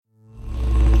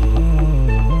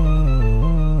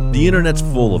The internet's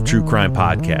full of true crime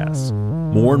podcasts.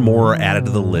 More and more are added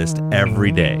to the list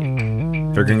every day.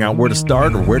 Figuring out where to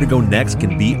start or where to go next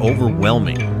can be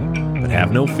overwhelming. But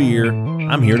have no fear,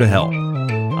 I'm here to help.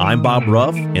 I'm Bob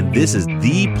Ruff, and this is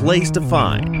the place to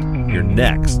find your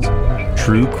next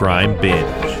true crime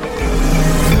binge.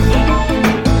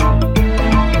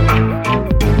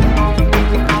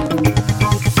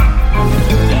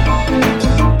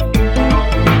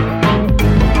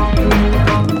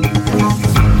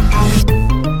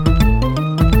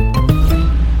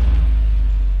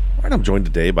 I'm joined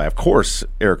today by, of course,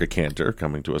 Erica Cantor,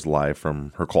 coming to us live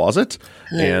from her closet.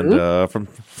 Hello. And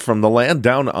from the land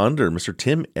down under, Mr.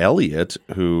 Tim Elliott,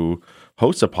 who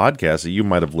hosts a podcast that you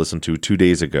might have listened to 2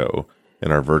 days ago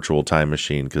in our virtual time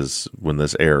machine, because when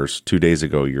this airs 2 days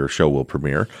ago, your show will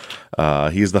premiere.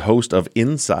 He's the host of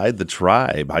Inside the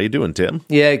Tribe. How you doing, Tim?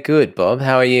 Yeah, good, Bob.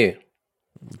 How are you?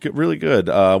 Really good.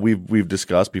 We've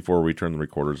discussed before we turn the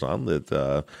recorders on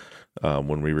that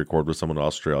when we record with someone in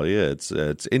Australia,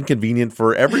 it's inconvenient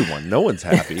for everyone. No one's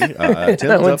happy. Tim's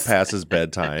up past his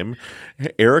bedtime.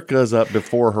 Erica's up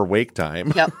before her wake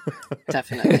time. Yep,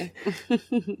 definitely.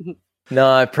 No,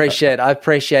 I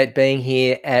appreciate being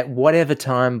here at whatever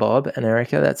time, Bob and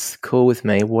Erica. That's cool with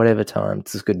me. Whatever time,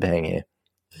 it's just good being here.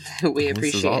 We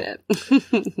appreciate it.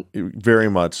 Very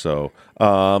much so.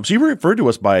 So you were referred to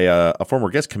us by a former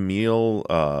guest, Camille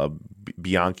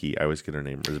Bianchi. I always get her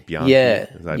name. Is it Bianchi? Yeah.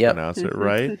 Did I pronounce it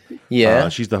right? Yeah.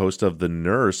 She's the host of The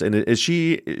Nurse. And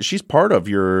she's part of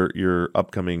your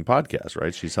upcoming podcast,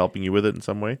 right? She's helping you with it in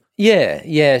some way?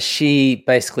 Yeah. She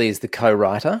basically is the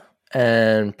co-writer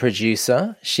and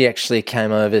producer. She actually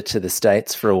came over to the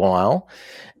States for a while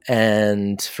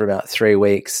and for about 3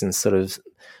 weeks and sort of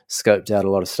scoped out a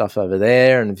lot of stuff over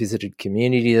there and visited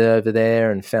community over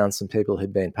there and found some people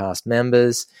who'd been past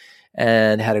members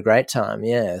and had a great time.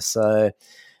 Yeah, so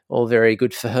all very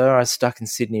good for her. I was stuck in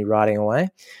Sydney writing away.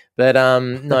 But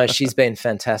no, she's been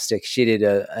fantastic. She did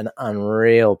an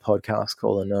unreal podcast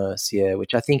called The Nurse,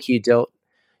 which I think you dealt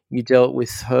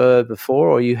with her before,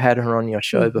 or you had her on your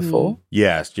show before.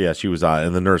 Yes, she was on,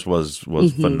 and The Nurse was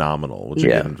phenomenal. Which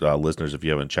again, listeners, if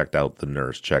you haven't checked out The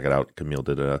Nurse, check it out. Camille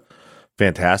did a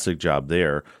fantastic job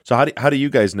there. So how do you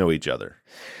guys know each other?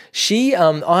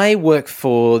 I work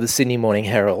for the Sydney Morning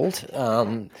Herald,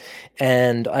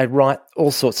 and I write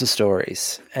all sorts of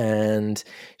stories. And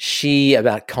she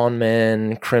about con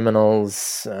men,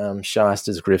 criminals,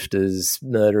 shysters, grifters,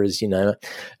 murderers, you name it.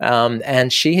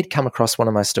 And she had come across one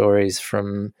of my stories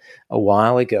from a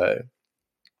while ago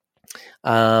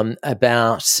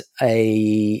about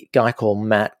a guy called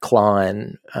Matt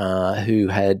Klein who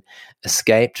had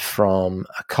escaped from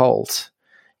a cult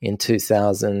in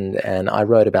 2000, and I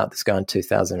wrote about this guy in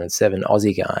 2007,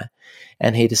 Aussie guy,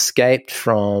 and he'd escaped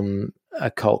from a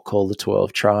cult called the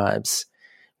 12 Tribes,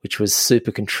 which was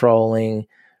super controlling,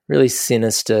 really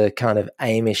sinister, kind of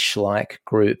Amish-like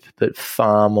group, but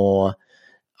far more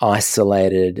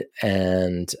isolated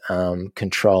and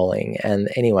controlling. And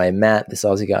anyway, Matt, this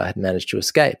Aussie guy, had managed to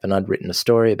escape, and I'd written a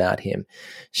story about him.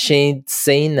 She'd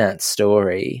seen that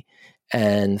story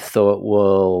and thought,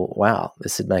 well, wow,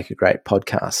 this would make a great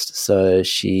podcast. So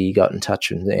she got in touch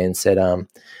with me and said,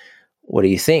 what do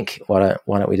you think? Why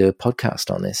don't we do a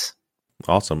podcast on this?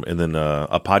 Awesome. And then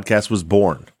a podcast was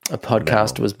born. A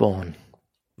podcast was born.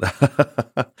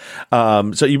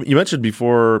 So you mentioned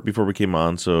before we came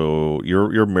on, so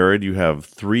you're married, you have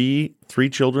three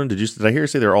children. Did I hear you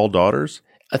say they're all daughters?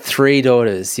 3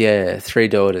 daughters, yeah, 3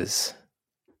 daughters.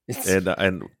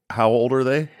 And how old are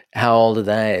they? How old are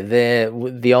they?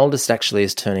 The oldest actually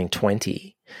is turning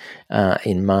 20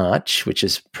 in March, which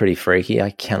is pretty freaky.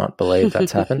 I cannot believe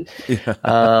that's happened.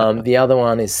 The other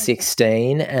one is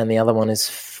 16 and the other one is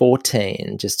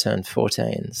 14, just turned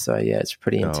 14. So, yeah, it's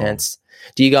pretty intense.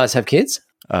 Do you guys have kids?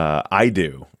 I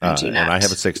do. And I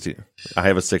have a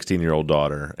 16-year-old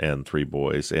daughter and 3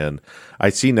 boys. And I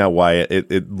see now why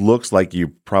it looks like you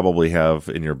probably have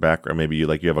in your background, maybe you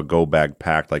have a go bag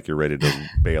packed, like you're ready to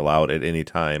bail out at any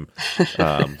time.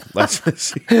 Let's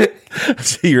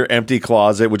see your empty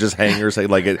closet with just hangers,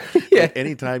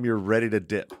 anytime you're ready to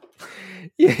dip.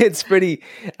 Yeah, it's pretty.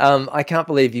 I can't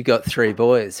believe you got 3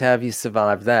 boys. How have you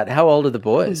survived that? How old are the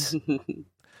boys?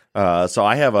 So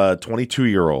I have a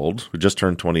 22-year-old who just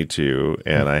turned 22,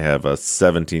 and I have a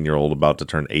 17-year-old about to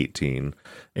turn 18,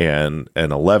 and an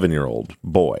 11-year-old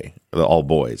boy, all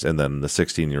boys, and then the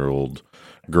 16-year-old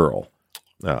girl.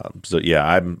 So yeah,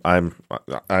 I'm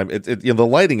the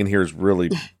lighting in here is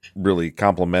really, really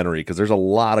complimentary because there's a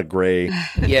lot of gray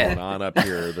going on up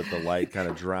here that the light kind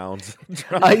of drowns.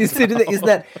 Isn't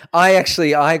that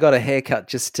I got a haircut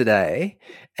just today,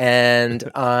 and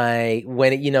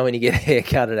when you get a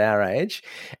haircut at our age,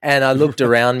 and I looked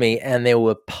around me and there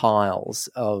were piles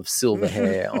of silver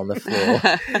hair on the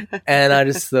floor, and I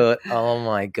just thought, oh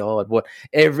my God, what?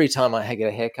 Every time I get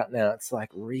a haircut now, it's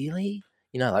like, really?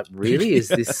 Really? Is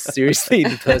this seriously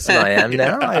the person I am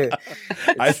now?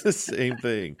 I the same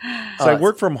thing. So I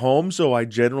work from home, so I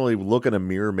generally look in a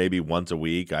mirror maybe once a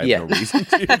week. I have no reason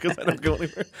to because I don't go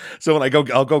anywhere. So when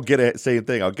I'll go get a same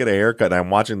thing. I'll get a haircut, and I'm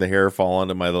watching the hair fall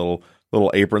onto my little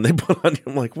apron they put on you.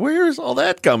 I'm like, where is all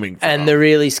that coming from? And the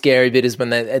really scary bit is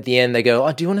when at the end they go,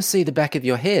 oh, do you want to see the back of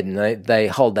your head? And they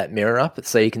hold that mirror up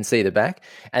so you can see the back.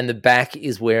 And the back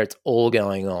is where it's all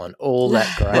going on. All that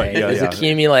gray is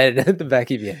accumulated at the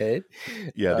back of your head.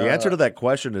 Yeah, the answer to that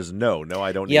question is no. No,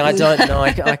 I don't need I don't know.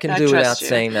 I can do without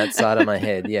seeing that side of my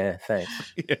head. Yeah,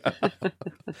 thanks. Yeah.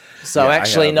 So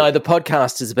no, the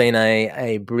podcast has been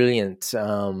a brilliant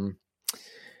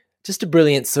just a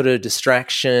brilliant sort of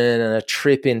distraction and a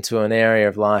trip into an area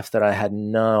of life that I had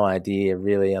no idea,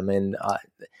 really. I mean,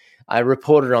 I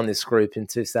reported on this group in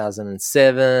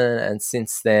 2007, and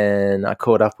since then I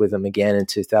caught up with them again in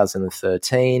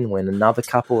 2013 when another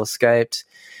couple escaped,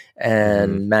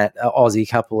 and Matt, an Aussie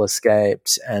couple,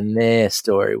 escaped, and their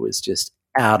story was just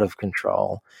out of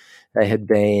control. They had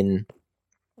been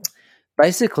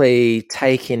basically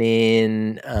taken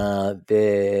in,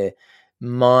 their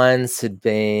minds had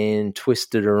been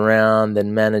twisted around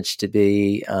and managed to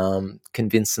be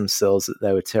convince themselves that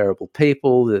they were terrible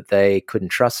people, that they couldn't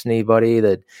trust anybody,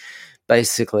 that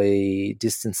basically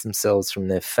distanced themselves from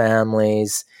their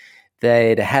families.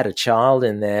 They'd had a child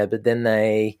in there, but then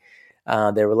their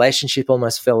relationship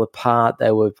almost fell apart.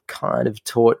 They were kind of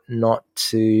taught not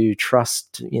to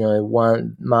trust,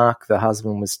 Mark, the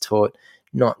husband, was taught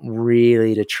not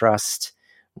really to trust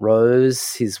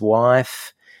Rose, his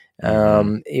wife.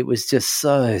 It was just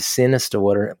so sinister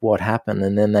what happened,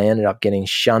 and then they ended up getting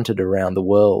shunted around the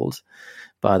world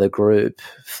by the group,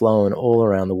 flown all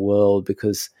around the world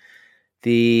because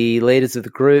the leaders of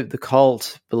the group, the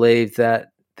cult, believed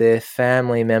that their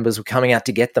family members were coming out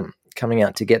to get them.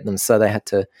 So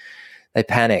they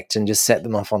panicked and just set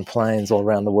them off on planes all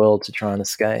around the world to try and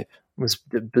escape. It was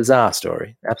a bizarre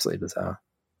story, absolutely bizarre.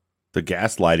 The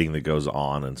gaslighting that goes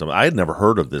on, and I had never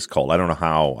heard of this cult. I don't know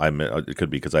how. It could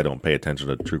be because I don't pay attention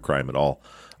to true crime at all.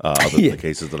 Other than the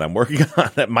cases that I'm working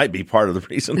on, that might be part of the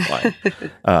reason why.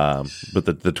 But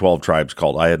the 12 Tribes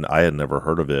cult, I had never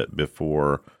heard of it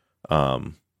before.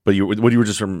 But what you were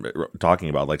just talking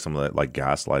about, like some of that, like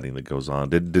gaslighting that goes on.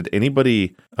 Did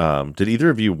anybody? Did either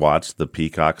of you watch the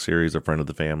Peacock series, A Friend of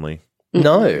the Family?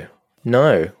 No.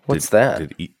 What's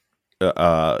that?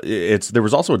 There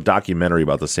was also a documentary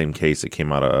about the same case that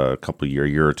came out a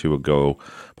year or two ago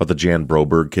about the Jan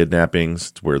Broberg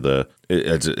kidnappings, where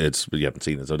it's you haven't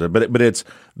seen it, so but it's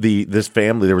this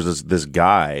family. There was this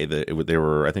guy that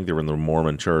I think they were in the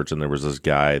Mormon church, and there was this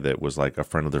guy that was like a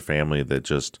friend of their family that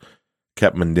just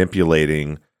kept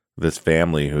manipulating this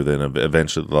family, who then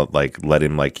eventually let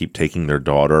him keep taking their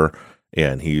daughter.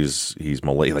 And he's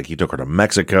Malay, he took her to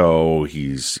Mexico.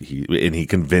 He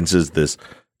convinces this,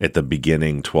 at the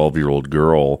beginning, 12-year-old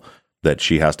girl that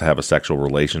she has to have a sexual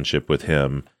relationship with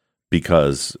him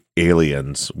because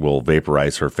aliens will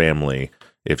vaporize her family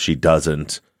if she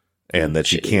doesn't, and that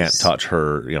she can't touch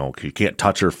her, she can't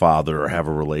touch her father or have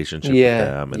a relationship with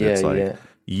them. And it's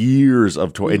years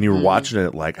of toy. And you're watching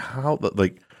it how,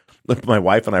 my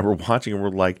wife and I were watching and we're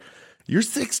like, you're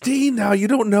 16 now. You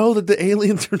don't know that the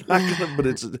aliens are not going to. But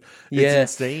it's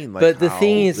insane. But the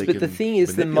thing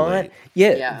is, the mind.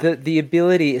 The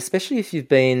ability, especially if you've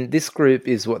been. This group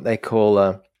is what they call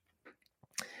a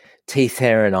teeth,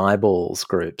 hair, and eyeballs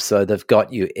group. So they've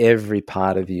got you, every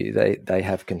part of you. They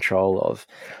have control of.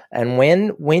 And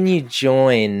when you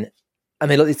join, I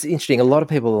mean, it's interesting. A lot of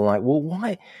people are like, well,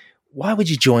 why would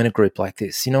you join a group like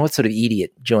this? What sort of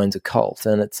idiot joins a cult?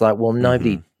 And it's like, well,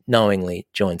 nobody knowingly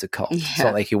joins a cult. It's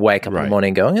not like you wake up in the morning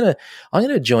and go, I'm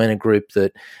gonna join a group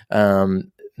that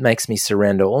makes me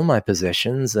surrender all my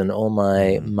possessions and all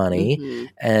my money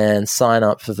and sign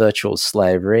up for virtual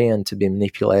slavery and to be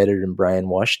manipulated and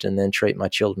brainwashed and then treat my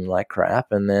children like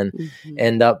crap and then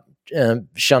end up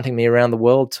shunting me around the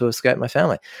world to escape my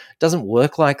family. It doesn't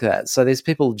work like that. So these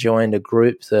people joined a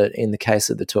group that, in the case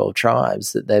of the 12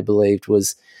 Tribes, that they believed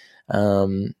was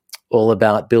all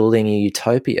about building a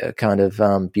utopia, kind of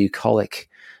bucolic,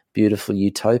 beautiful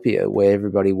utopia where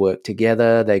everybody worked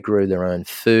together. They grew their own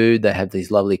food. They have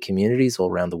these lovely communities all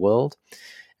around the world.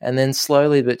 And then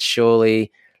slowly but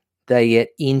surely, they get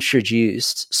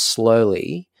introduced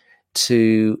slowly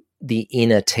to the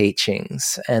inner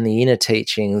teachings. And the inner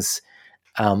teachings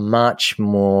are much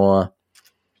more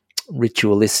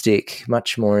ritualistic,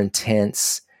 much more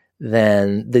intense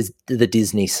than the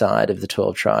Disney side of the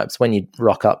 12 tribes. When you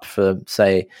rock up for,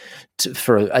 say,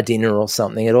 for a dinner or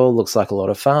something, it all looks like a lot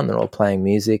of fun. They're all playing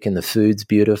music and the food's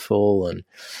beautiful and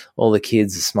all the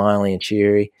kids are smiling and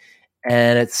cheery.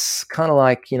 And it's kind of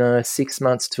like, 6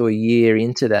 months to a year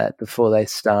into that before they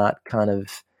start kind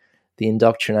of the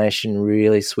indoctrination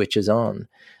really switches on.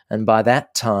 And by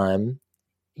that time,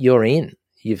 you're in.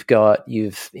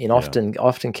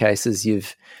 Often cases,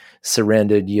 you've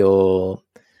surrendered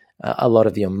a lot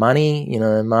of your money.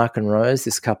 Mark and Rose,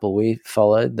 this couple we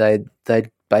followed, they'd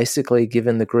basically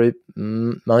given the group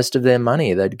most of their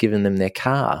money. They'd given them their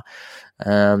car.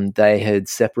 They had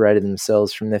separated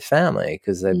themselves from their family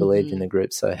because they believed in the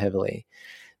group so heavily.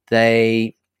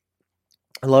 A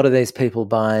lot of these people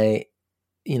by,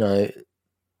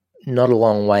 not a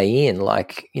long way in,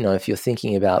 like, if you're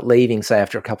thinking about leaving, say,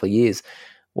 after a couple of years,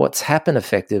 what's happened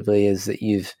effectively is that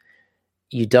you've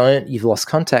lost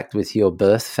contact with your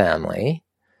birth family.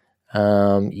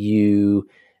 You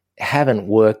haven't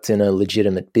worked in a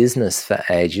legitimate business for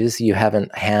ages. You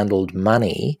haven't handled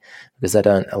money because they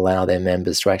don't allow their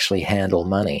members to actually handle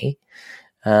money.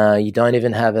 You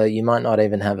might not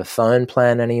even have a phone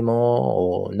plan anymore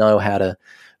or know how to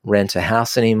rent a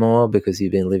house anymore because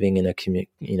you've been living in a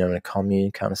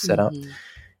commune kind of setup.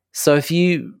 So if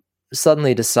you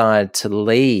suddenly decide to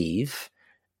leave,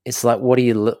 it's like, what are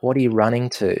you running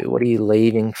to? What are you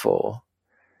leaving for?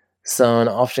 So in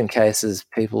often cases,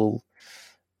 people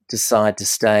decide to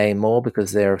stay more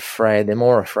because they're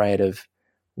more afraid of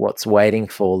what's waiting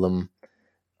for them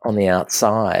on the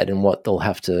outside and what they'll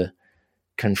have to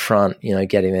confront,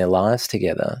 getting their lives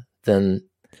together, than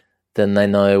they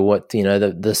know what,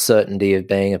 the certainty of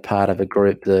being a part of a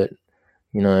group that,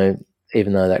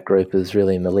 even though that group is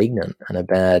really malignant and a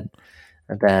bad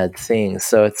thing.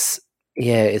 So it's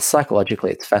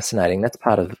psychologically, it's fascinating. That's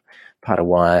part of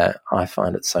why I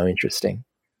find it so interesting.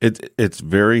 It's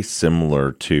very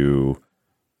similar to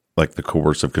like the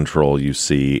coercive control you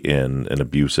see in an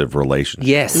abusive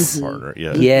relationship with a partner.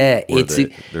 Yeah.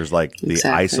 There's like they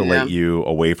isolate you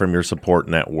away from your support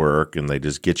network and they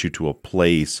just get you to a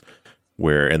place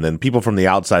where, and then people from the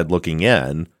outside looking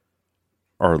in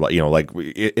are like, like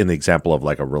in the example of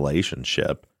like a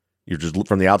relationship, you're just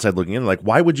from the outside looking in, like,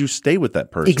 why would you stay with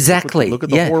that person? Exactly. Look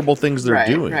at the horrible things they're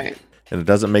doing. Right. And it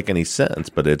doesn't make any sense,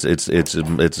 but it's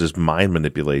just mind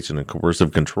manipulation and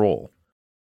coercive control.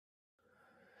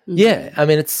 Yeah, I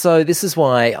mean, this is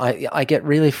why I get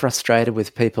really frustrated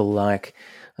with people. Like,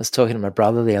 I was talking to my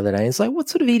brother the other day, and he's like, what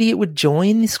sort of idiot would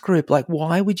join this group? Like,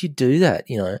 why would you do that,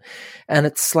 And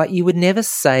it's like, you would never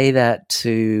say that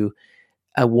to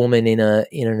a woman in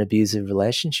an abusive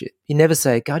relationship. You never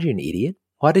say, God, you're an idiot.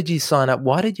 Why did you sign up?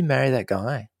 Why did you marry that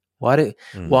guy? Why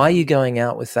are you going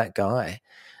out with that guy?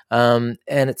 And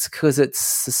it's because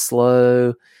it's a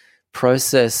slow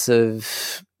process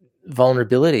of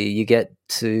vulnerability. You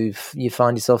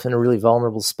find yourself in a really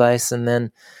vulnerable space, and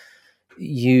then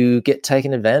you get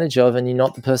taken advantage of, and you're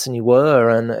not the person you were.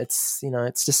 And it's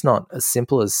just not as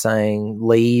simple as saying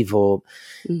leave or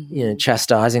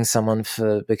chastising someone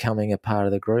for becoming a part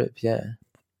of the group. Yeah,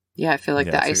 I feel like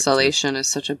the isolation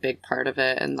is such a big part of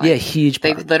it, and huge.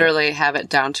 They literally have it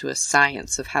down to a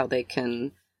science of how they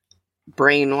can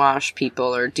brainwash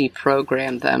people or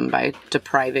deprogram them by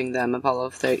depriving them of all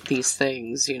of these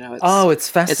things. It's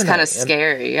fascinating. It's kind of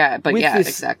scary,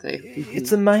 exactly.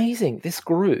 It's amazing, this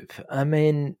group. I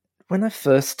mean, when I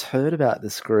first heard about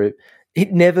this group,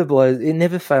 it never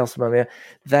fails to blow me out.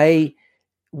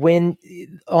 When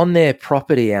on their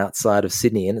property outside of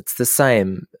Sydney, and it's the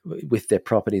same with their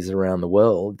properties around the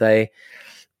world, they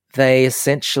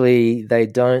essentially they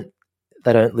don't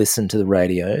listen to the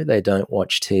radio, they don't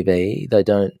watch TV, they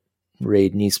don't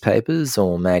read newspapers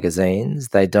or magazines,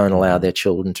 they don't allow their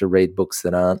children to read books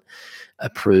that aren't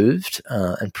approved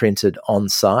and printed on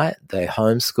site. They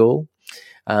homeschool.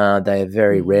 They are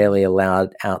very rarely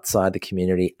allowed outside the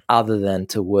community other than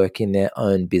to work in their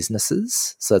own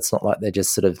businesses. So it's not like they're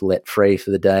just sort of let free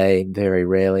for the day, very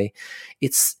rarely.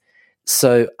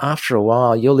 So after a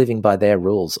while, you're living by their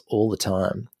rules all the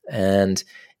time, and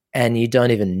you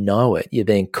don't even know it. You're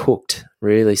being cooked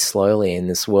really slowly in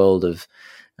this world of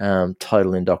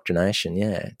total indoctrination.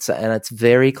 Yeah. And it's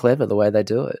very clever the way they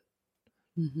do it.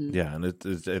 Mm-hmm. Yeah, and I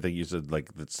think you said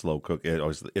like the slow cook.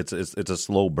 It's a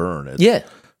slow burn.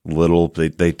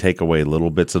 They take away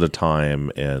little bits at a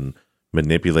time and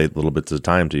manipulate little bits at a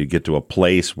time till you get to a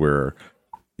place where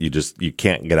you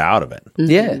can't get out of it.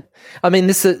 Yeah. I mean,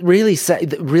 this is really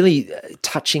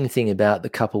touching thing about the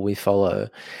couple we follow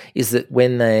is that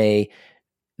when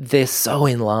they're so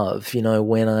in love,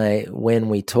 when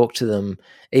we talk to them,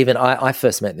 even I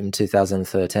first met them in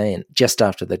 2013, just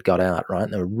after they'd got out, right?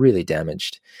 And they were really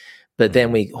damaged. But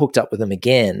then we hooked up with them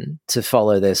again to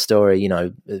follow their story,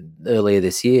 earlier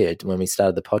this year when we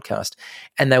started the podcast.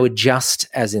 And they were just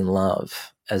as in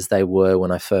love as they were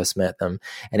when I first met them.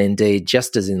 And indeed,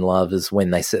 just as in love as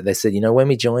when they said, when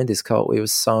we joined this cult, we were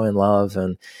so in love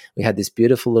and we had this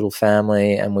beautiful little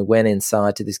family and we went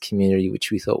inside to this community, which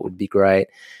we thought would be great.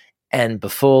 And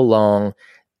before long,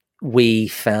 we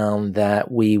found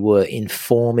that we were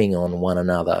informing on one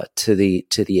another to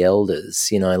the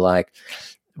elders, like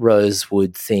Rose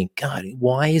would think, God,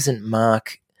 why isn't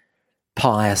Mark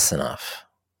pious enough?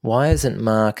 Why isn't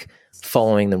Mark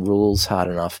following the rules hard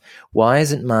enough? Why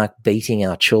isn't Mark beating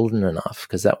our children enough?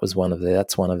 Because that's one of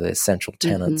their central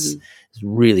tenets,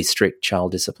 really strict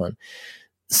child discipline.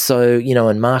 So,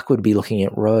 and Mark would be looking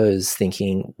at Rose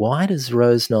thinking, why does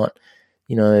Rose not,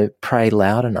 pray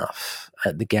loud enough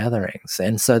at the gatherings?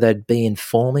 And so they'd be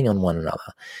informing on one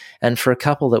another. And for a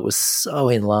couple that was so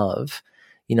in love,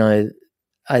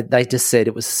 they just said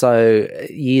it was so,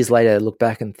 years later, I looked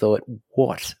back and thought,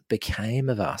 what became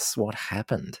of us? What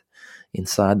happened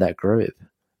inside that group?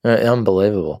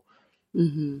 Unbelievable.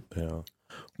 Yeah.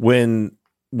 When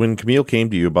Camille came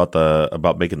to you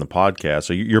about making the podcast,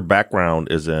 so your background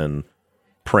is in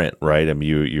print, right? I mean,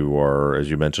 you are,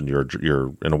 as you mentioned,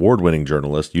 you're an award-winning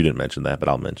journalist. You didn't mention that, but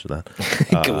I'll mention that.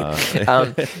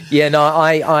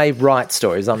 I write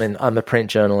stories. I'm a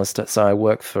print journalist, so I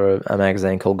work for a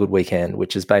magazine called Good Weekend,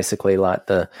 which is basically like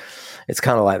it's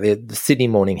kind of like the Sydney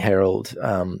Morning Herald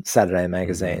Saturday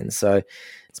magazine. So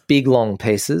it's big, long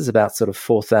pieces, about sort of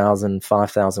 4,000,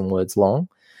 5,000 words long.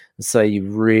 So you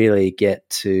really get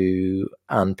to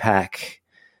unpack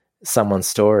someone's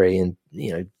story and,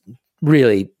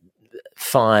 really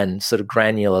fine sort of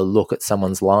granular look at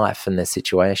someone's life and their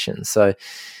situation. So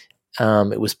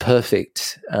it was a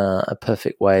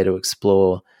perfect way to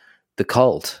explore the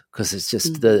cult because it's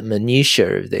just the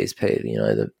minutiae of these people,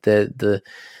 the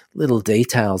little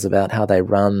details about how they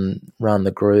run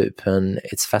the group, and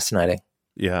it's fascinating.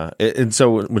 Yeah, and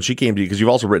so when she came to you, because you've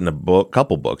also written a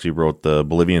couple books. You wrote the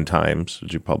Bolivian Times,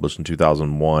 which you published in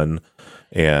 2001,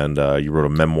 and you wrote a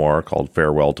memoir called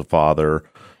Farewell to Father.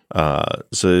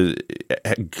 So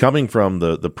coming from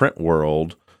the print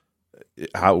world,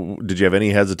 how did you have any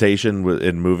hesitation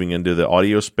in moving into the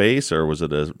audio space, or was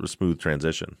it a smooth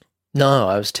transition? No,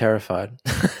 I was terrified.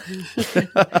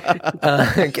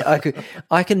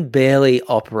 I can barely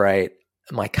operate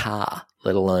my car,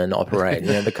 let alone operate.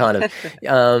 The kind of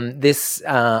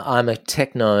I'm a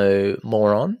techno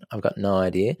moron. I've got no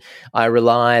idea. I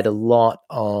relied a lot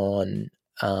on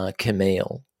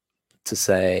Camille to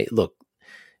say, look.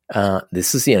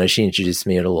 This is, she introduced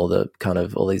me to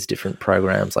all these different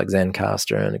programs like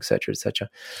Zencaster and et cetera, et cetera.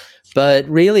 But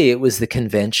really it was the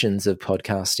conventions of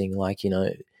podcasting, like,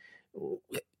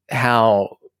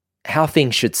 how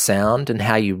things should sound and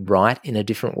how you write in a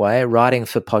different way. Writing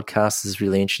for podcasts is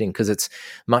really interesting because it's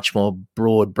much more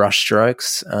broad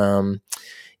brushstrokes.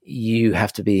 You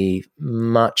have to be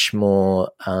much more,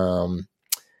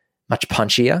 much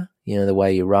punchier. The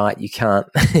way you write, you can't,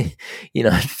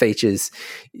 features,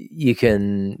 you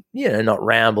can, not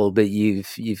ramble, but you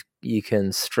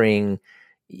can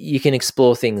you can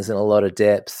explore things in a lot of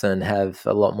depth and have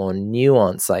a lot more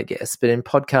nuance, I guess. But in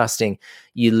podcasting,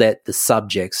 you let the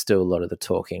subjects do a lot of the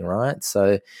talking, right?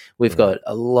 So we've got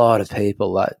a lot of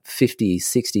people, like 50,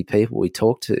 60 people we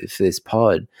talk to for this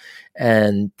pod,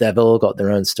 and they've all got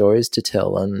their own stories to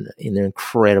tell, and they're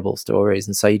incredible stories.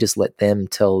 And so you just let them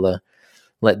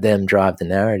let them drive the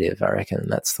narrative, I reckon.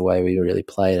 And that's the way we really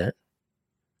played it.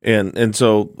 And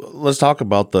so let's talk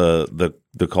about the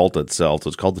cult itself. So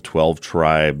it's called the 12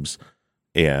 Tribes,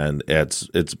 and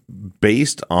it's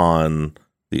based on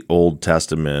the Old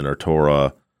Testament or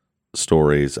Torah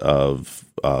stories of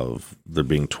there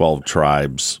being 12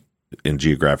 tribes in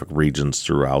geographic regions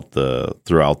throughout the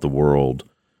world.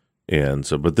 And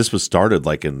so, but this was started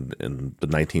like in the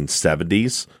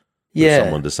 1970s. Yeah,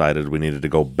 someone decided we needed to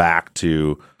go back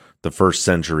to the first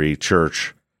century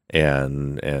church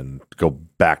and go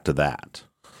back to that.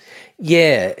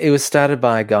 Yeah, it was started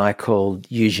by a guy called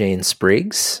Eugene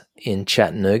Spriggs in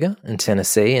Chattanooga in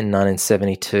Tennessee in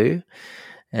 1972.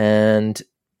 And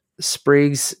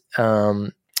Spriggs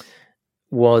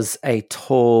was a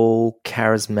tall,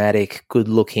 charismatic,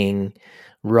 good-looking,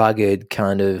 rugged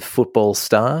kind of football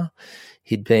star.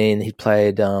 He'd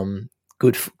played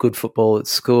good football at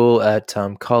school, at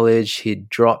college. He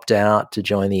dropped out to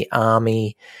join the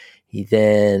army. He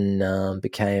then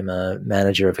became a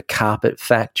manager of a carpet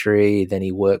factory. Then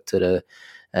he worked at a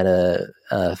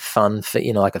fun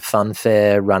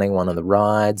fair, running one of the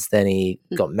rides. Then he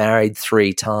got married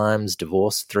 3 times,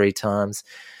 divorced 3 times.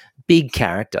 Big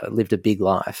character, lived a big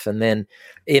life. And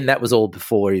that was all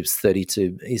before he was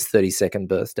 32, his 32nd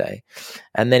birthday.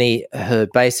 And then he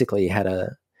basically had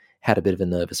a bit of a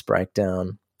nervous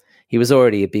breakdown. He was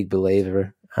already a big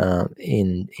believer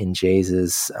in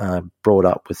Jesus, brought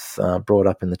up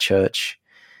in the church,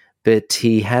 but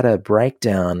he had a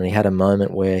breakdown, and he had a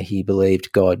moment where he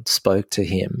believed God spoke to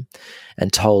him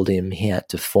and told him he had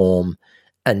to form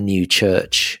a new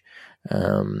church.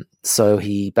 So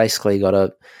he basically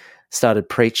started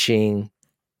preaching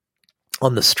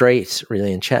on the street,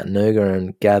 really, in Chattanooga,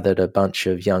 and gathered a bunch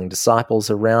of young disciples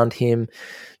around him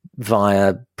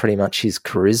via pretty much his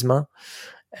charisma,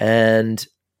 and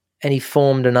he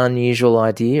formed an unusual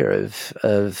idea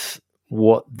of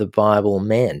what the Bible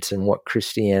meant and what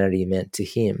Christianity meant to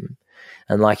him.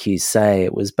 And like you say,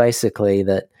 it was basically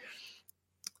that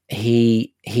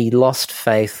he lost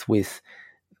faith with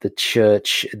the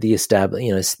church, the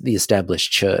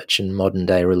established church and modern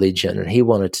day religion, and he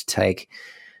wanted to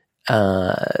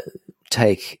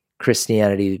take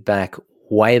Christianity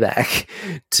way back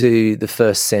to the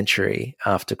 1st century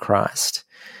after Christ,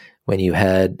 when you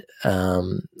had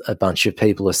a bunch of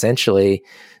people essentially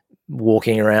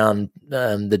walking around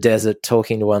the desert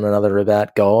talking to one another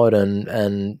about God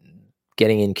and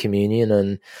getting in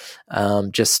communion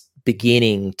and just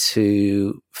beginning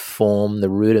to form the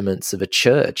rudiments of a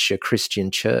church, a Christian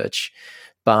church.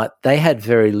 But they had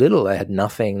very little. They had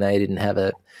nothing. They didn't have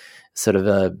a sort of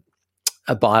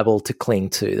a Bible to cling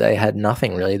to. They had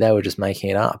nothing really. They were just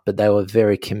making it up, but they were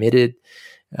very committed.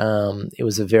 It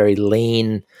was a very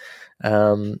lean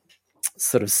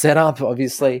sort of setup,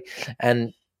 obviously.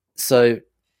 And so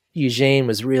Eugene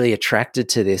was really attracted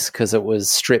to this because it was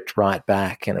stripped right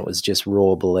back and it was just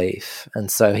raw belief.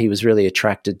 And so he was really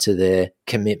attracted to their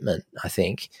commitment, I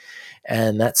think.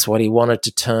 And that's what he wanted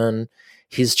to turn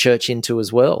his church into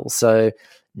as well. So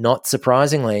not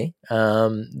surprisingly,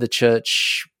 the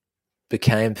church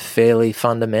became fairly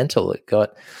fundamental. It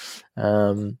got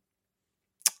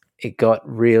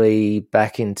really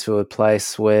back into a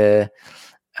place where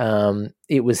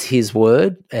it was his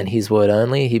word and his word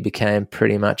only. He became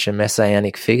pretty much a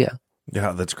messianic figure.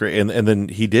 Yeah, that's great. And then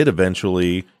he did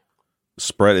eventually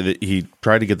spread it. He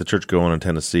tried to get the church going in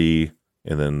Tennessee,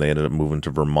 and then they ended up moving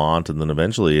to Vermont, and then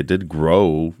eventually it did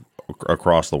grow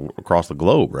across the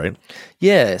globe, right?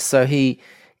 Yeah. So he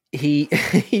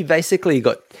basically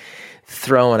got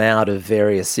thrown out of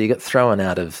various. He got thrown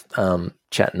out of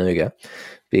Chattanooga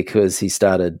because he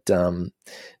started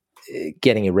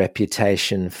getting a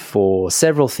reputation for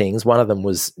several things. One of them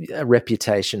was a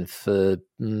reputation for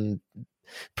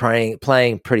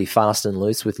playing pretty fast and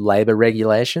loose with labor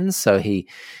regulations. So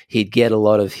he'd get a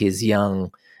lot of his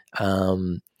young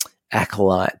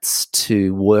acolytes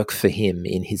to work for him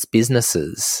in his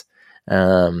businesses.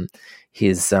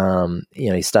 He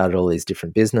started all these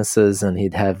different businesses, and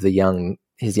he'd have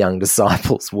his young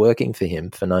disciples working for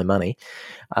him for no money.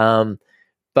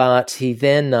 But he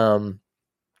then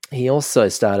he also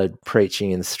started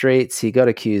preaching in the streets. He got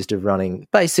accused of running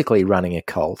a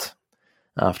cult.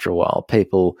 After a while,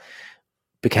 people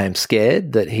became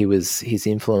scared that his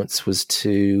influence was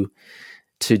too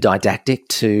didactic,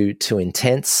 too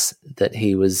intense, that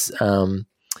he was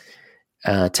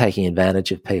taking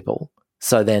advantage of people.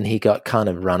 So then he got kind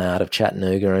of run out of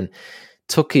Chattanooga and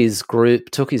took his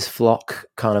flock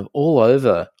kind of all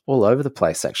over the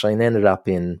place actually, and ended up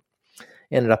in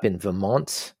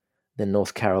Vermont, then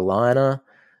North Carolina.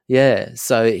 Yeah,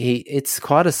 so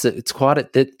just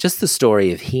the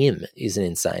story of him is an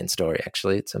insane story.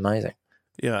 Actually, it's amazing.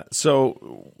 Yeah.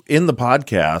 So in the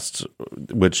podcast,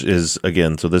 which is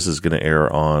again, so this is going to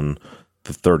air on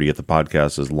the 30th. The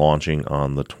podcast is launching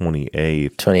on the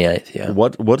 28th. 28th. Yeah.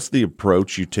 What's the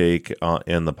approach you take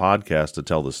in the podcast to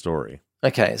tell the story?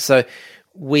 Okay, so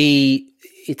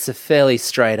it's a fairly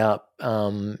straight up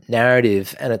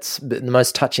narrative, and the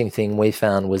most touching thing we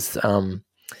found was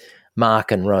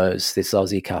Mark and Rose, this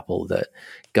Aussie couple that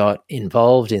got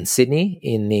involved in Sydney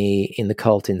in the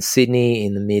cult in Sydney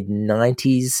in the mid to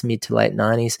late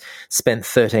 90s, spent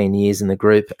 13 years in the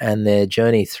group, and their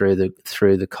journey through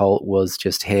the cult was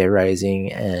just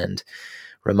hair-raising and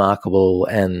remarkable,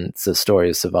 and it's a story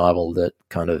of survival that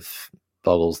kind of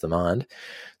boggles the mind.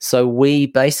 So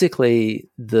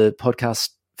the podcast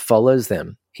follows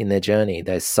them in their journey.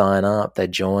 They sign up, they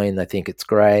join, they think it's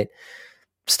great.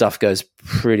 stuff goes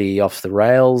pretty off the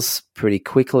rails pretty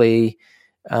quickly.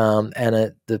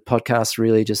 And the podcast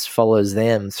really just follows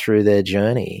them through their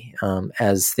journey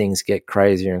as things get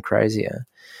crazier and crazier.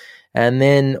 And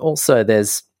then also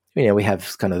there's, we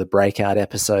have kind of the breakout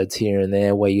episodes here and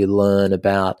there where you learn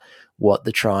about what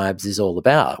the tribes is all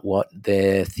about, what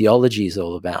their theology is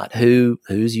all about,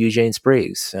 who's Eugene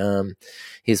Spriggs,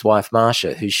 his wife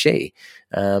Marsha, who's she.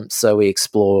 So we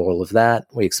explore all of that.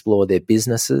 We explore their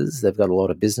businesses. They've got a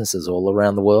lot of businesses all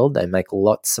around the world. They make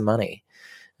lots of money.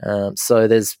 So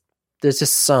there's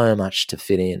just so much to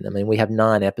fit in. I mean, we have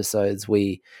 9 episodes.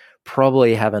 We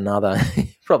probably have another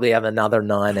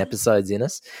 9 episodes in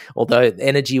us. Although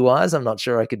energy-wise, I'm not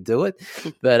sure I could do it.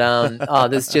 But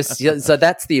there's just so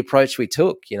that's the approach we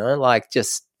took. Like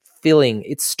just filling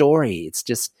its story. It's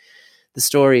just the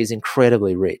story is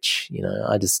incredibly rich.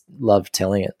 I just love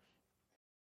telling it.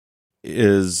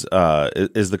 Is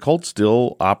the cult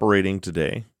still operating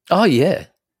today? Oh yeah.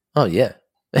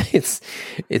 It's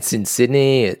in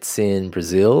Sydney, it's in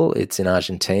Brazil, it's in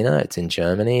Argentina, it's in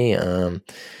Germany,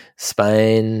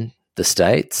 Spain, the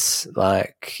States.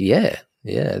 Like, it's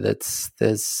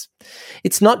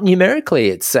not numerically,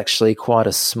 it's actually quite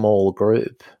a small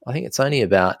group. I think it's only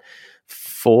about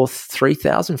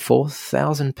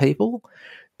 4,000 people,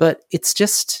 but it's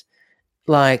just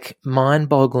like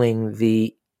mind-boggling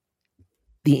the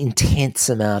intense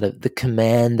amount of the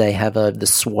command they have over the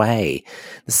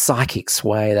psychic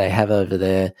sway they have over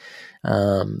their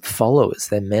followers,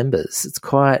 their members. It's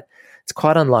quite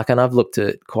unlike, and I've looked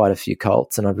at quite a few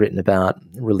cults and I've written about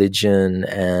religion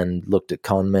and looked at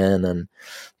con men and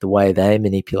the way they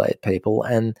manipulate people.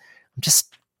 And I'm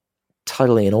just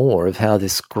totally in awe of how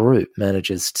this group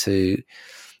manages to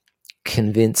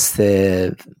convince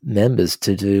their members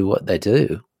to do what they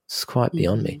do. It's quite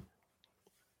beyond me.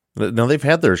 Now, they've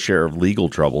had their share of legal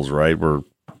troubles, right, where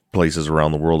places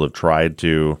around the world have tried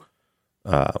to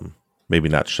maybe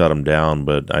not shut them down,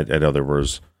 but I know there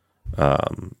was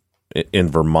in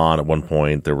Vermont at one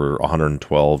point, there were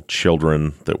 112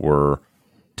 children that were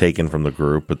taken from the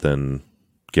group, but then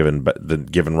given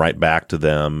right back to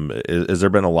them. Has there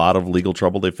been a lot of legal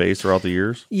trouble they faced throughout the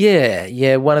years?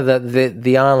 Yeah. One of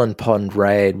the Island Pond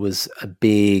raid was a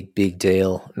big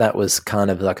deal. That was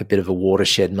kind of like a bit of a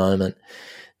watershed moment.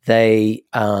 They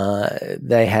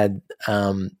had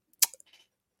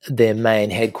their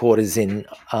main headquarters in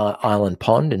Island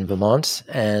Pond in Vermont,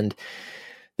 and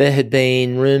there had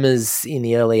been rumors in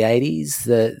the early 80s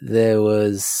that there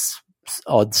was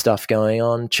odd stuff going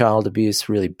on, child abuse,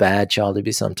 really bad child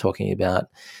abuse. I'm talking about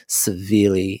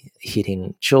severely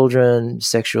hitting children,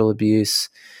 sexual abuse,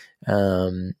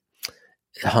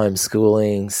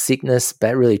 homeschooling, sickness,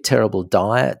 really terrible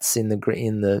diets in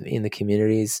the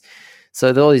communities. So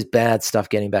all this bad stuff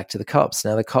getting back to the cops.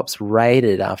 Now the cops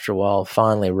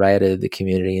finally raided the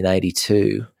community in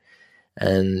 1982,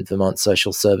 and Vermont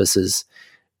Social Services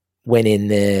went in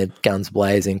there, guns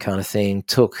blazing kind of thing,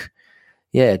 took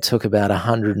about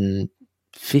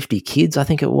 150 kids, I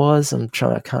think it was. I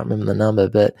can't remember the number,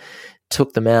 but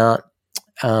took them out.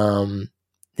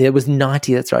 There was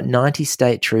 90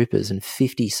 state troopers and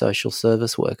 50 social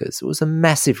service workers. It was a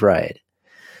massive raid.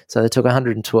 So they took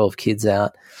 112 kids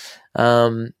out.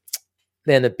 Then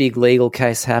a big legal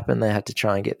case happened. They had to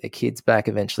try and get their kids back,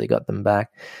 eventually got them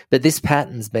back. But this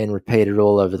pattern's been repeated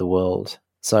all over the world.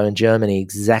 So in Germany,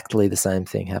 exactly the same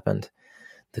thing happened.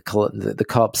 The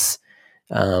cops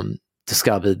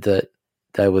discovered that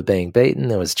they were being beaten.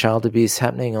 There was child abuse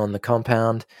happening on the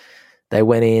compound. They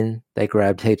went in, they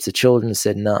grabbed heaps of children and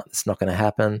said, no, it's not going to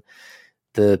happen.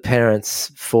 The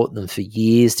parents fought them for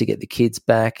years to get the kids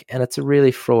back, and it's a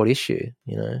really fraught issue,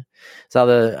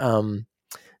 So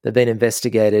they've been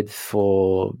investigated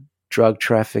for drug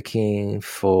trafficking,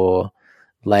 for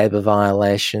labour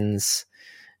violations,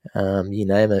 you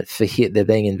name it. They're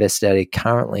being investigated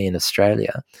currently in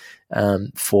Australia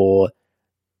for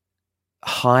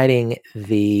hiding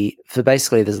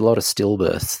basically there's a lot of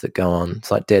stillbirths that go on. It's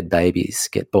like dead babies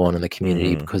get born in the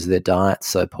community because their diet's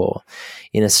so poor.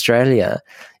 In Australia,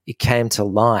 it came to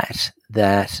light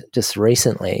that just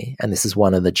recently, and this is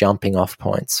one of the jumping off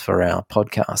points for our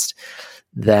podcast,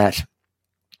 that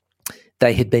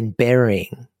they had been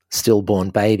burying stillborn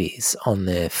babies on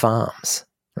their farms,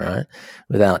 right,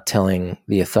 without telling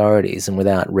the authorities and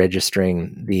without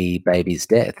registering the babies'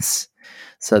 deaths.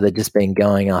 So they'd just been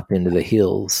going up into the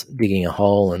hills, digging a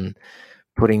hole and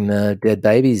putting the dead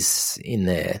babies in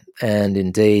there. And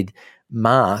indeed,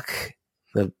 Mark,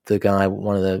 the guy,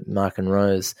 one of the Mark and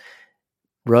Rose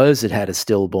had a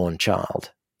stillborn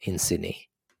child in Sydney.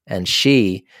 And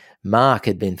Mark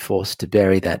had been forced to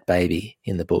bury that baby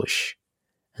in the bush.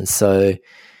 And so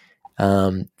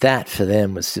that for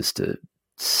them was just a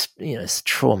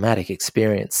traumatic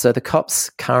experience. So the cops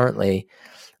currently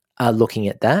are looking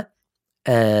at that,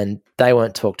 and they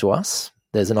won't talk to us.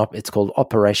 There's it's called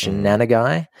Operation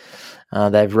Nanagai.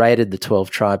 They've raided the 12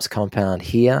 Tribes compound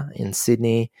here in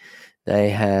Sydney.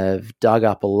 They have dug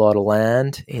up a lot of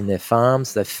land in their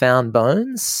farms. They've found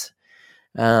bones,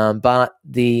 but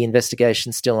the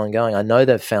investigation's still ongoing. I know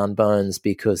they've found bones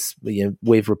because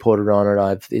we've reported on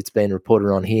it. It's been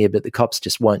reported on here, but the cops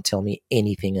just won't tell me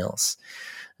anything else.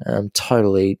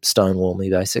 Totally stonewall me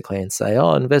basically and say,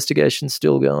 "Oh, investigation's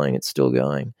still going. It's still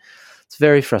going." It's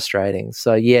very frustrating.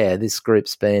 So yeah, this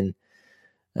group's been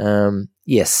in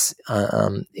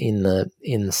the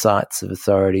sights of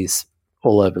authorities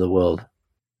all over the world.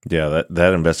 Yeah,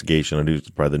 that investigation,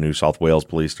 probably the New South Wales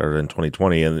Police, started in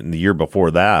 2020, and the year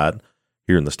before that,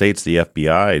 here in the States, the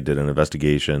FBI did an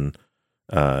investigation.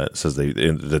 Says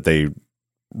that they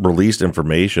released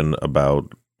information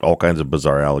about all kinds of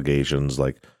bizarre allegations,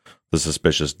 like the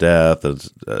suspicious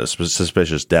deaths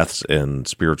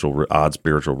and odd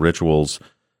spiritual rituals,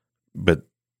 but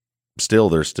still,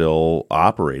 they're still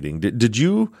operating. Did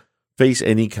you face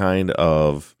any kind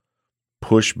of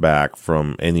pushback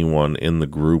from anyone in the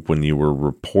group when you were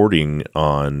reporting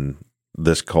on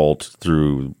this cult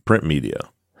through print media?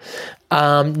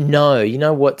 No. You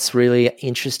know what's really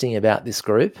interesting about this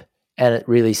group, and it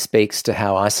really speaks to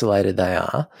how isolated they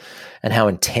are and how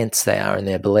intense they are in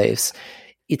their beliefs,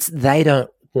 it's they don't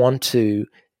want to.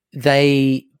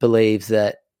 They believe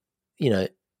that,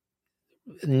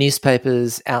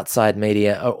 newspapers, outside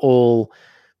media are all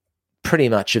pretty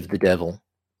much of the devil,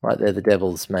 right? They're the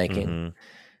devil's making. Mm-hmm.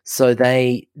 So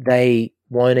they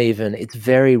won't even, it's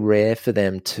very rare for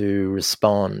them to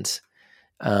respond.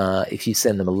 If you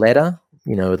send them a letter,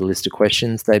 with a list of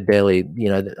questions, they barely,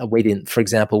 we didn't, for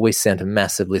example, we sent a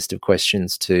massive list of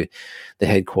questions to the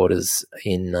headquarters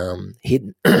in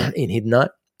Hidden,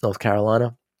 North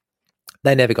Carolina.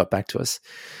 They never got back to us.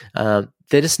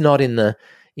 They're just not in the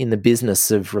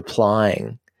business of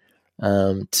replying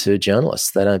to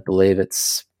journalists. They don't believe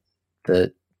it's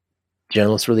that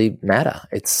journalists really matter.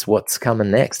 It's what's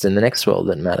coming next in the next world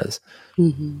that matters.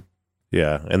 Mm-hmm.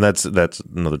 Yeah, and that's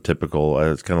another typical.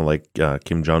 It's kind of like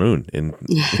Kim Jong-un in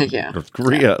North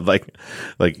Korea. Like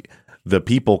the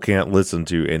people can't listen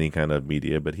to any kind of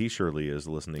media, but he surely is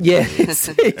listening. Yes,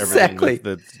 to exactly.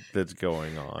 That's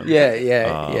going on.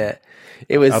 Yeah.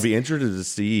 It was. I'll be interested to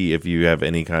see if you have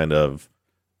any kind of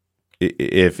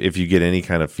if you get any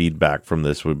kind of feedback from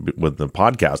this when the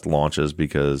podcast launches,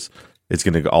 because it's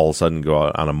going to all of a sudden go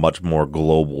out on a much more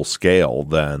global scale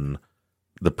than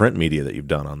the print media that you've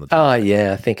done on the topic. Oh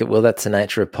yeah, I think it will. That's the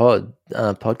nature of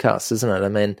podcasts, isn't it? I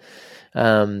mean,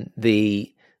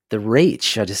 the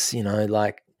reach. I just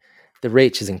the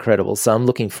reach is incredible. So I'm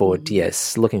looking forward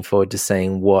to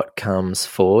seeing what comes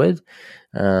forward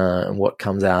and what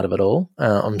comes out of it all.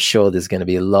 I'm sure there's going to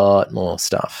be a lot more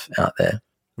stuff out there.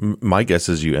 My guess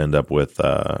is you end up with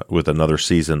another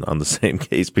season on the same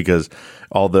case, because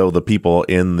although the people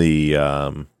in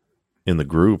the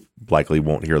group likely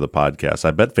won't hear the podcast,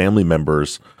 I bet family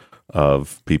members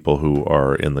of people who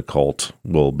are in the cult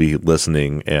will be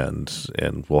listening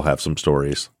and will have some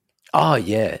stories. Oh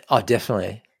yeah. Oh,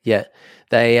 definitely. Yeah.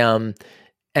 They and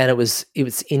it was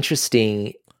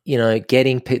interesting,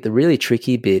 getting the really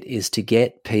tricky bit is to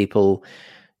get people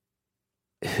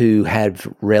who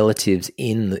have relatives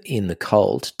in the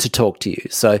cult to talk to you.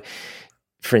 So,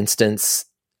 for instance,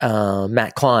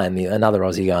 Matt Klein, another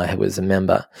Aussie guy who was a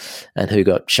member and who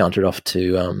got shunted off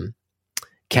to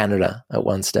Canada at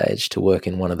one stage to work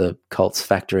in one of the cult's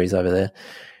factories over there.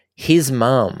 His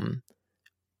mum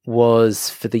was,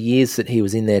 for the years that he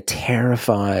was in there,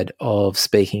 terrified of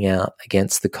speaking out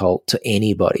against the cult to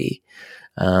anybody,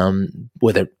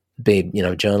 whether it be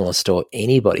a journalist or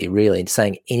anybody really,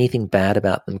 saying anything bad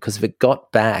about them, because if it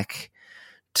got back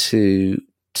to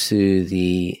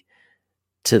the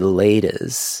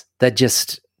leaders, they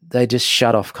just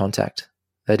shut off contact.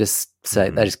 They just say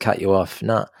they just cut you off.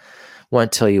 No,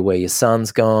 won't tell you where your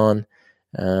son's gone.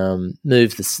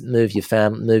 Move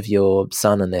your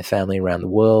son and their family around the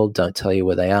world. Don't tell you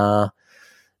where they are,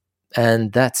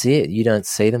 and that's it. You don't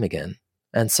see them again.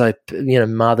 And so,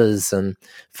 mothers and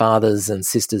fathers and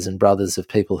sisters and brothers of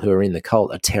people who are in the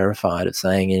cult are terrified of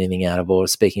saying anything out of or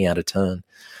speaking out of turn.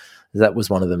 That was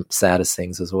one of the saddest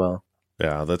things as well.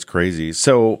 Yeah, that's crazy.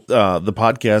 So the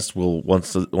podcast will,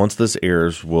 once this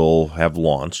airs, will have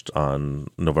launched on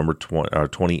November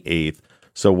 28th.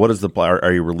 So what is the plan?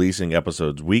 Are you releasing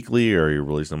episodes weekly, or are you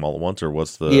releasing them all at once, or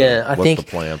what's the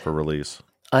plan for release?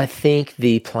 I think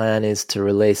the plan is to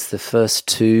release the first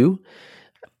two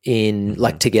in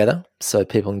like together, so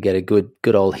people can get a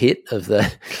good old hit of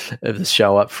the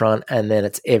show up front, and then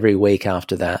it's every week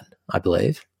after that, I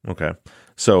believe. Okay.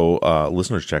 So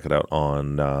listeners, check it out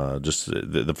on just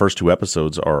the first 2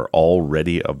 episodes are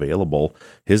already available.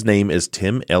 His name is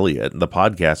Tim Elliott. The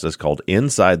podcast is called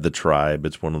Inside the Tribe.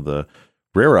 It's one of the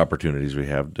rare opportunities we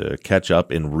have to catch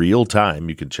up in real time.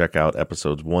 You can check out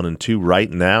episodes 1 and 2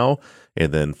 right now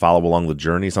and then follow along the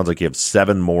journey. Sounds like you have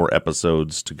 7 more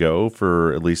episodes to go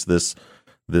for at least this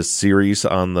series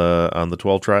on the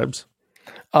 12 tribes.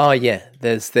 Oh yeah,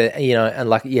 there's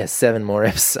and 7 more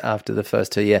eps after the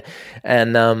first 2,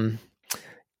 and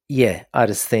I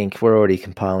just think we're already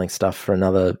compiling stuff for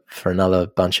another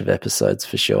bunch of episodes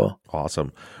for sure.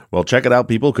 Awesome. Well, check it out,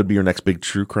 people. Could be your next big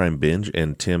true crime binge.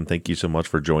 And Tim, thank you so much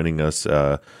for joining us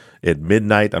at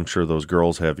midnight. I'm sure those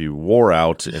girls have you wore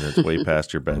out, and it's way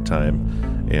past your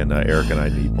bedtime. And Eric and I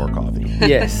need more coffee.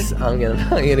 Yes, I'm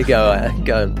gonna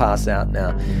go and pass out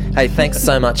now. Hey, thanks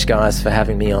so much, guys, for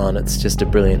having me on. It's just a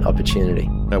brilliant opportunity.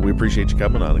 We appreciate you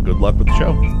coming on, and good luck with the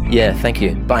show. Yeah, thank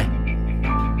you. Bye.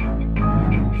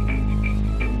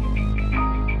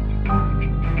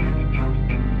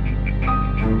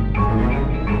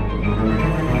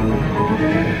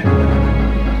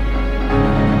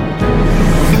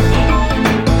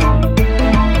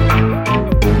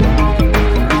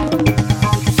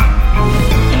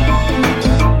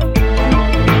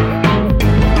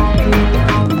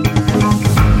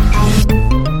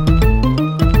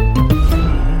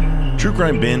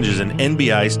 Crime Binge is an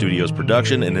NBI Studios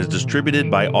production and is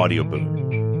distributed by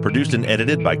Audioboom. Produced and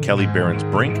edited by Kelly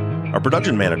Behrens-Brink. Our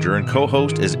production manager and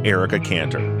co-host is Erica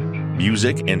Cantor.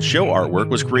 Music and show artwork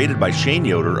was created by Shane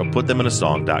Yoder of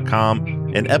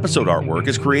PutThemInASong.com, and episode artwork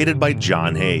is created by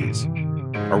John Hayes.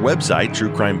 Our website,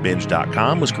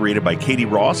 TrueCrimeBinge.com, was created by Katie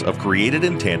Ross of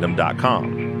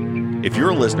CreatedInTandem.com. If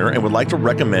you're a listener and would like to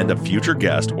recommend a future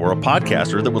guest or a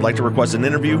podcaster that would like to request an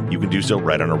interview, you can do so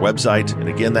right on our website. And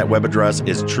again, that web address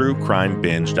is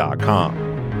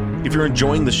TrueCrimeBinge.com. If you're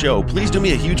enjoying the show, please do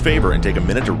me a huge favor and take a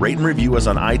minute to rate and review us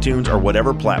on iTunes or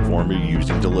whatever platform you're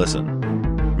using to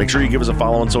listen. Make sure you give us a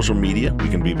follow on social media. We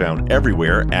can be found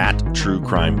everywhere at True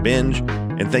Crime Binge.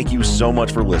 And thank you so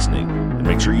much for listening. And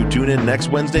make sure you tune in next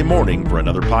Wednesday morning for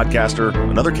another podcaster,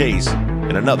 another case,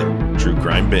 and another True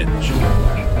Crime Binge.